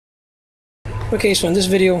Okay, so in this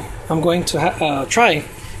video I'm going to try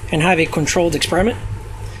and have a controlled experiment.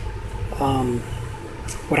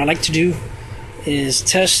 What I like to do is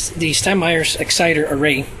test the Stan Meyer Exiter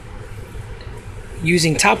array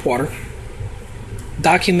using tap water,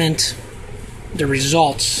 document the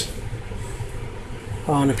results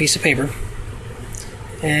on a piece of paper,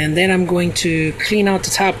 and then I'm going to clean out the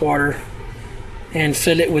tap water and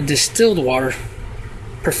fill it with distilled water,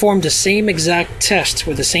 perform the same exact test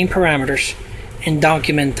with the same parameters, and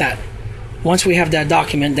document that. Once we have that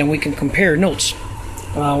document, then we can compare notes.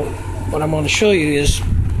 What I'm going to show you is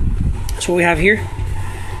what we have here.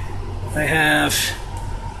 I have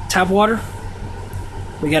tap water.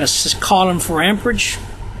 We got a column for amperage,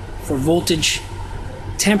 for voltage,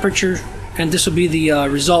 temperature, and this will be the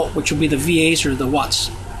result, which will be the VAs or the watts.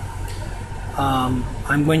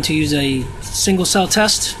 I'm going to use a single cell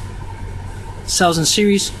test, cells in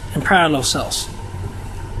series, and parallel cells.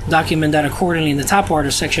 Document that accordingly in the tap water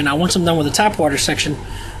section. Now once I'm done with the tap water section,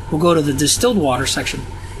 we'll go to the distilled water section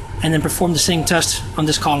and then perform the same test on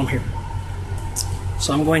this column here.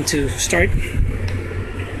 So I'm going to start.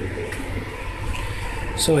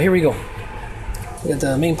 So here we go. We got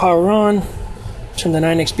the main power on. Turn the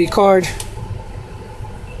 9XB card.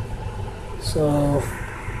 So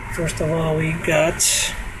first of all, we got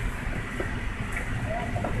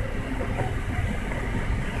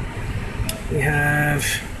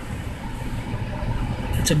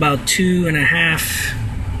it's about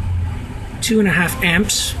 2.5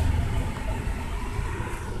 amps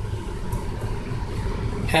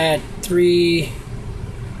at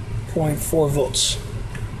 3.4 volts.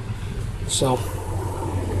 So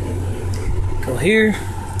go here.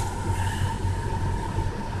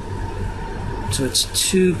 So it's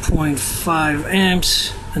 2.5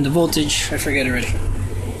 amps, and the voltage, I forget already.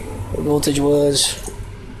 The voltage was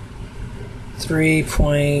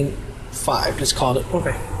 3.5, let's call it.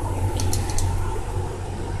 Okay.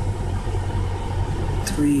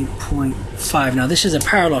 3.5. Now this is a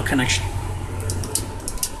parallel connection.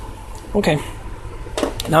 Okay.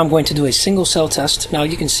 Now I'm going to do a single cell test. Now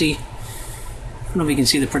you can see, I don't know if you can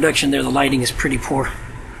see the production there, the lighting is pretty poor.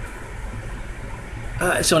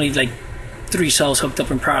 It's only like 3 cells hooked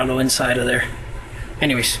up in parallel inside of there.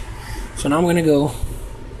 Anyways, so now I'm going to go,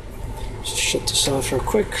 just shut this off real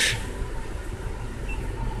quick.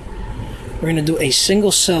 We're going to do a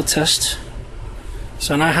single cell test.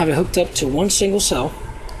 So now I have it hooked up to one single cell.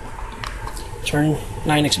 Turn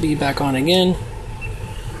 9XB back on again.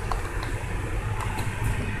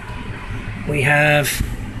 We have,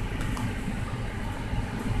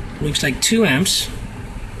 looks like 2 amps.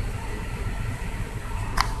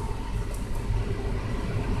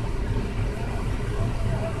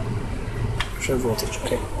 Show voltage,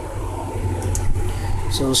 okay.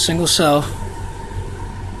 So single cell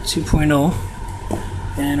 2.0,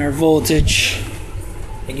 and our voltage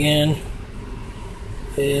again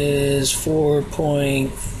is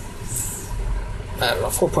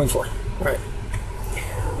 4.4. Right.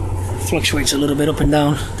 Fluctuates a little bit up and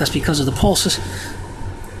down. That's because of the pulses.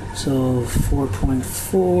 So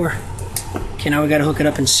 4.4. Okay, now we got to hook it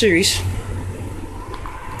up in series.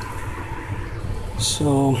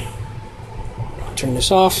 So turn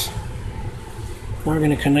this off. Now we're going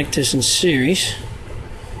to connect this in series.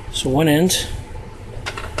 So one end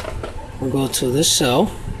will go to this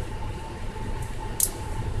cell,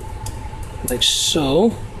 like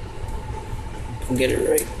so. Can get it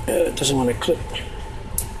right. It doesn't want to clip.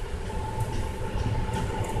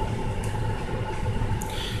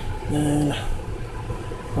 And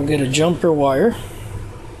I'll get a jumper wire,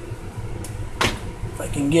 if I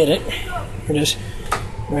can get it. Here it is,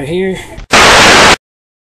 right here.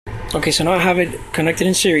 Okay, so now I have it connected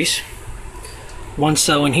in series. One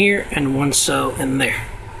cell in here and one cell in there.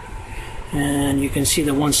 And you can see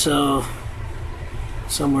the one cell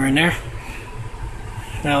somewhere in there.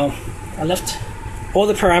 Now, I left all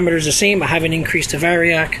the parameters the same. I haven't increased the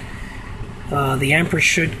variac. The amperage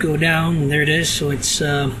should go down, and there it is. So it's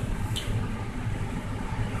it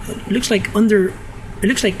looks like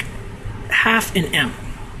half an amp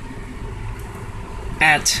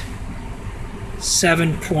at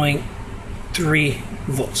 7.3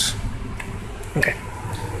 volts. Okay,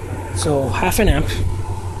 so half an amp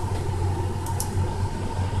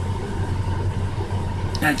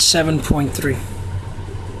at 7.3.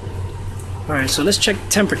 Alright, so let's check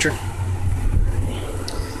temperature.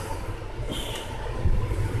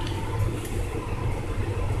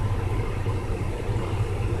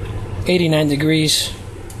 $89 degrees.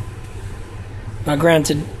 Now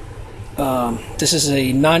granted, this is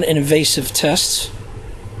a non-invasive test.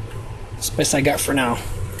 It's the best I got for now.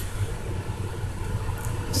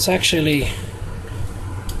 It's actually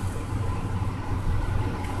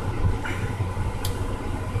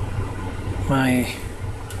my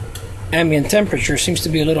ambient temperature seems to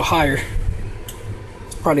be a little higher.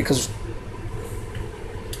 Probably because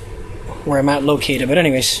where I'm at located. But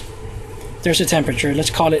anyways, there's the temperature. Let's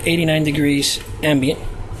call it 89 degrees ambient.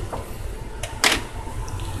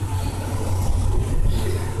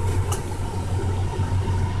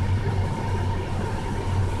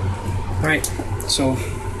 Alright, so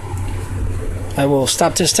I will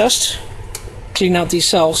stop this test, clean out these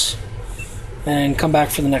cells, and come back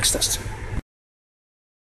for the next test.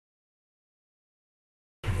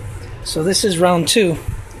 So this is round 2.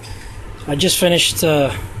 I just finished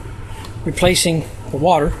replacing the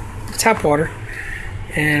water, the tap water,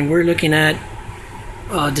 and we're looking at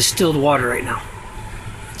distilled water right now.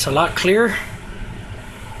 It's a lot clearer.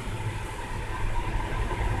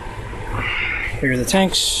 Here are the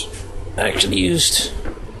tanks. I actually used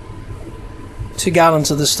 2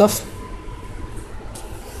 gallons of this stuff.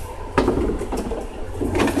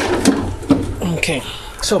 Okay,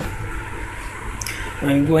 so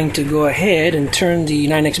I'm going to go ahead and turn the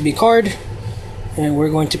 9XB card, and we're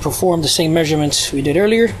going to perform the same measurements we did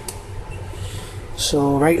earlier.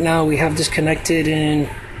 So right now we have this connected in,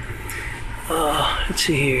 let's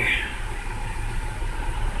see here.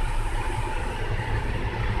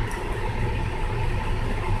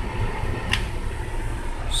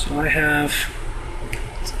 So I have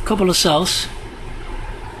a couple of cells.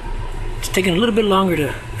 It's taking a little bit longer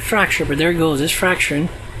to fracture, but there it goes, it's fracturing.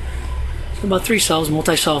 It's about 3 cells,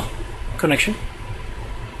 multi-cell connection.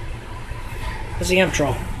 That's the amp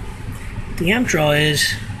draw. The amp draw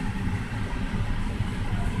is,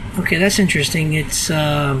 okay, that's interesting. It's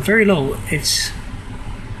very low. It's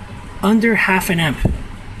under half an amp.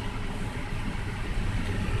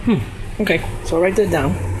 Okay, so I'll write that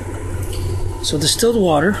down. So distilled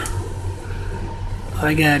water,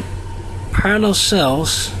 I got parallel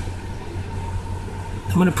cells.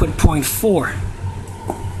 I'm going to put 0.4.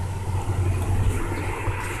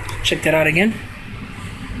 Check that out again.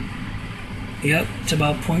 Yep, it's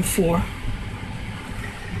about 0.4.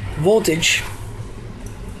 Voltage.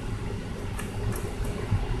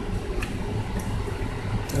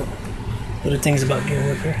 Little things about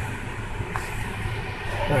getting up here.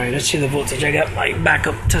 Alright, let's see the voltage. I got my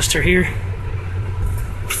backup tester here.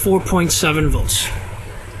 4.7 volts.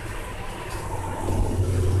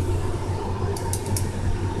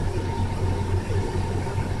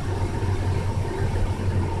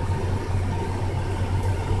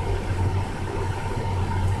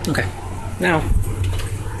 Okay, now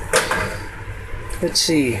let's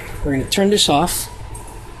see. We're going to turn this off.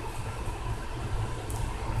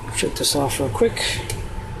 Shut this off real quick.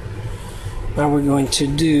 Now we're going to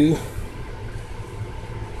do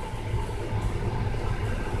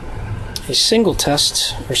a single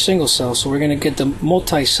test or single cell. So we're going to get the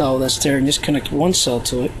multi-cell that's there and just connect one cell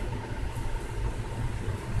to it.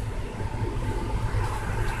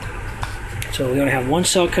 So we only have one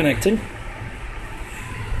cell connected.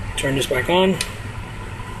 Turn this back on.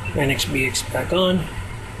 9XBX back on.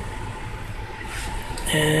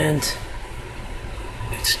 And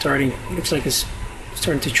it's starting, looks like it's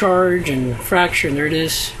starting to charge and fracture, and there it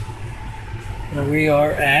is. Now we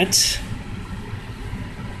are at,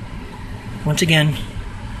 once again,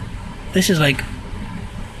 this is like,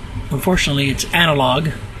 unfortunately it's analog,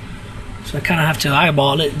 so I kind of have to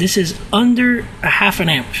eyeball it. This is under a half an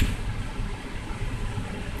amp.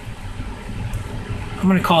 I'm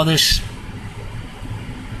going to call this,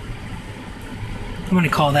 I'm going to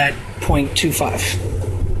call that 0.25.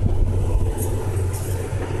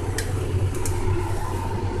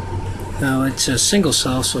 Now it's a single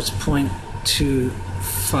cell, so it's 0.25.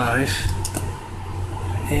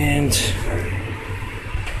 And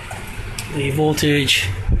the voltage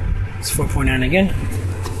is 4.9 again.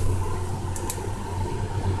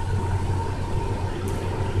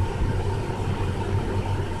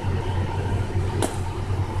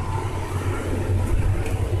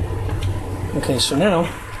 Okay, so now,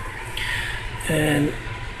 and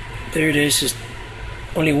there it is, just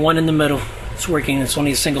only one in the middle. It's working, it's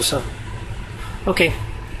only a single cell. Okay,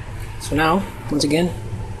 so now, once again,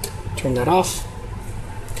 turn that off.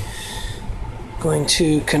 Going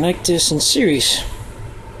to connect this in series.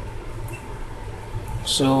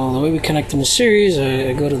 So the way we connect them in series,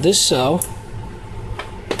 I go to this cell.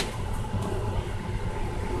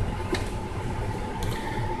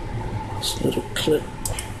 This little clip.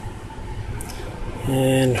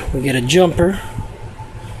 And we get a jumper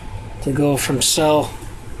to go from cell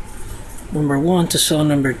number 1 to cell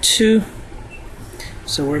number 2.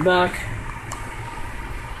 So we're back.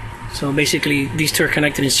 So basically these two are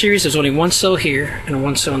connected in series. There's only one cell here and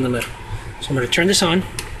one cell in the middle. So I'm going to turn this on.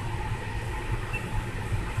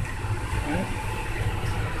 Alright.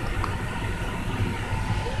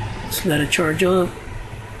 Just let it charge up.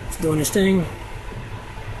 It's doing its thing.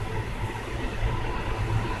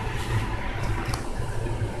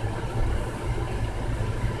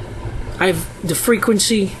 I have the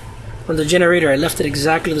frequency on the generator, I left it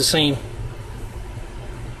exactly the same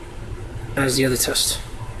as the other test.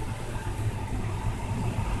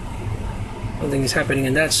 Nothing is happening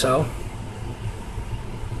in that cell.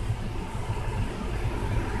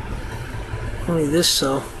 Only this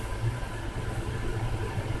cell.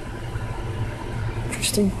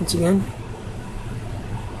 Interesting, once again.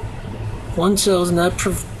 One cell is not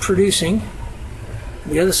producing,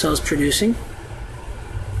 the other cell is producing.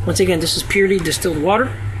 Once again, this is purely distilled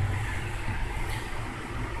water.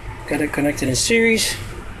 Got it connected in series.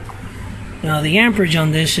 Now the amperage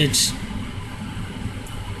on this, it's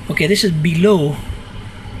okay, this is below,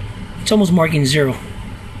 it's almost marking 0.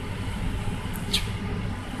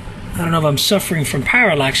 I don't know if I'm suffering from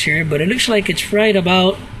parallax here, but it looks like it's right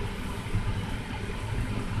about,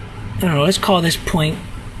 I don't know, let's call this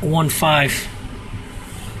 0.15.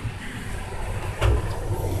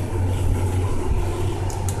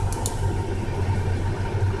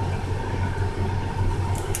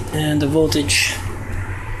 And the voltage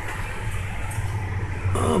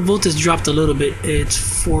dropped a little bit. It's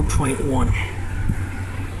 4.1.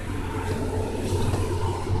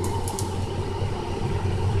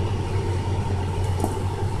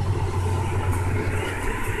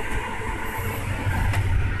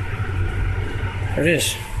 There it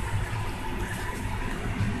is.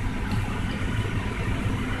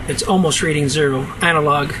 It's almost reading 0,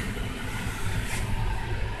 analog,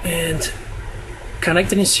 and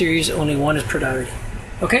connected in series, only one is priority.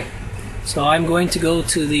 Okay, so I'm going to go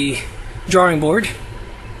to the drawing board,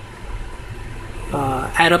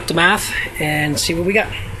 add up the math, and see what we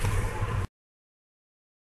got.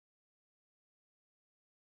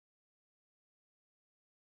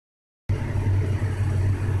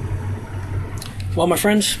 Well, my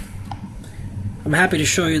friends, I'm happy to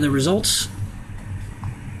show you the results.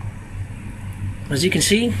 As you can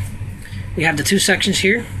see, we have the two sections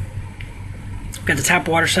here. We've got the tap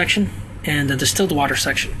water section and the distilled water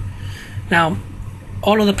section. Now,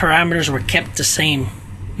 all of the parameters were kept the same,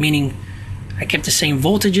 meaning I kept the same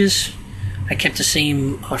voltages, I kept the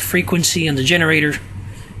same frequency on the generator.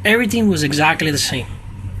 Everything was exactly the same.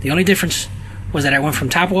 The only difference was that I went from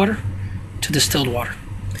tap water to distilled water.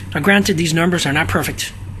 Now, granted, these numbers are not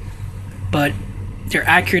perfect, but they're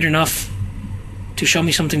accurate enough to show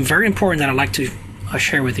me something very important that I'd like to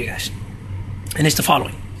share with you guys. And it's the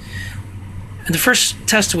following. In the first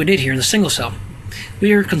test we did here in the single cell,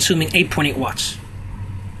 we are consuming 8.8 watts.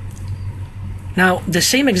 Now, the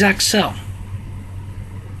same exact cell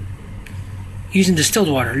using distilled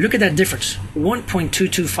water, look at that difference,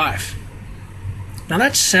 1.225. Now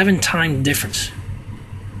that's 7 times difference.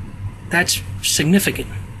 That's significant.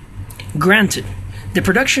 Granted, the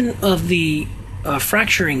production of the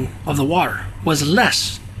fracturing of the water was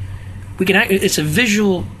less. It's a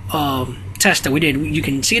visual test that we did. You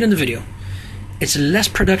can see it in the video. It's less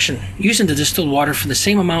production using the distilled water for the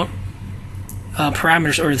same amount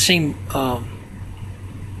parameters, or the same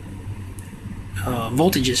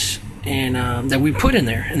voltages and that we put in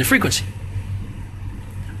there, and the frequency.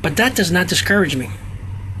 But that does not discourage me,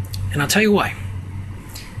 and I'll tell you why.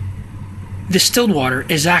 Distilled water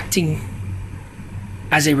is acting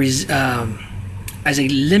as a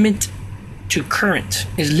limit to current,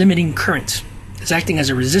 is limiting current. It's acting as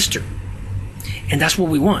a resistor, and that's what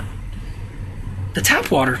we want. The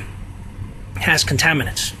tap water has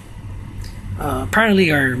contaminants.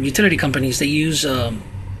 Apparently, our utility companies, they use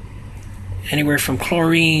anywhere from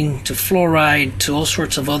chlorine to fluoride to all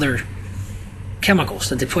sorts of other chemicals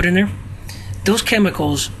that they put in there. Those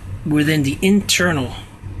chemicals within the internal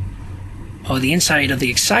or the inside of the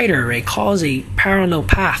exciter array cause a parallel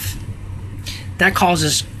path that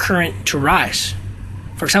causes current to rise.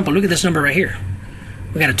 For example, look at this number right here.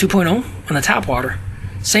 We got a 2.0 on the tap water.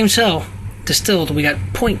 Same cell, distilled, we got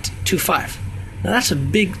 0.25. Now that's a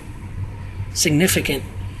big, significant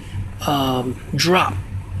drop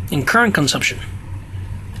in current consumption.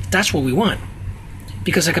 That's what we want,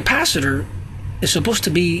 because a capacitor is supposed to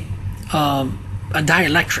be a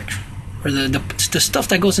dielectric, or the stuff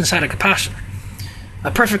that goes inside a capacitor.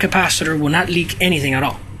 A perfect capacitor will not leak anything at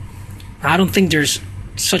all. Now, I don't think there's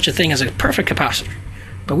such a thing as a perfect capacitor,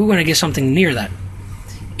 but we want to get something near that.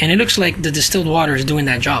 And it looks like the distilled water is doing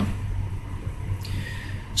that job.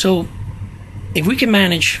 So if we can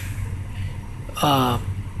manage to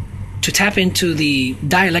tap into the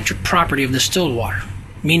dielectric property of distilled water,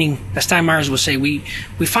 meaning, as Stan Meyer would say, we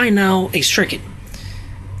find now a circuit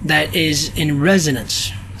that is in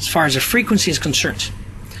resonance as far as the frequency is concerned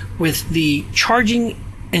with the charging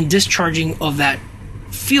and discharging of that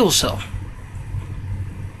fuel cell.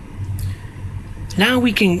 Now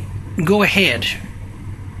we can go ahead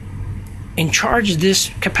and charge this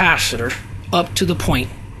capacitor up to the point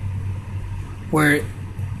where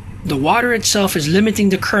the water itself is limiting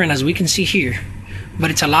the current, as we can see here,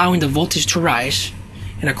 but it's allowing the voltage to rise.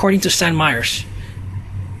 And according to Stan Meyer's,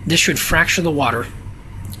 this should fracture the water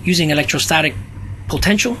using electrostatic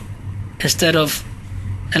potential instead of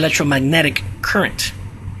electromagnetic current.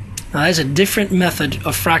 Now, that's a different method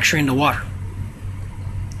of fracturing the water.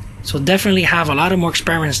 So definitely have a lot of more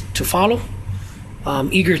experiments to follow.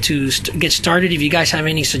 Eager to get started. If you guys have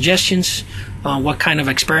any suggestions on what kind of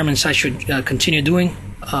experiments I should continue doing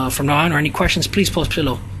from now on, or any questions, please post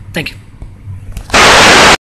below. Thank you.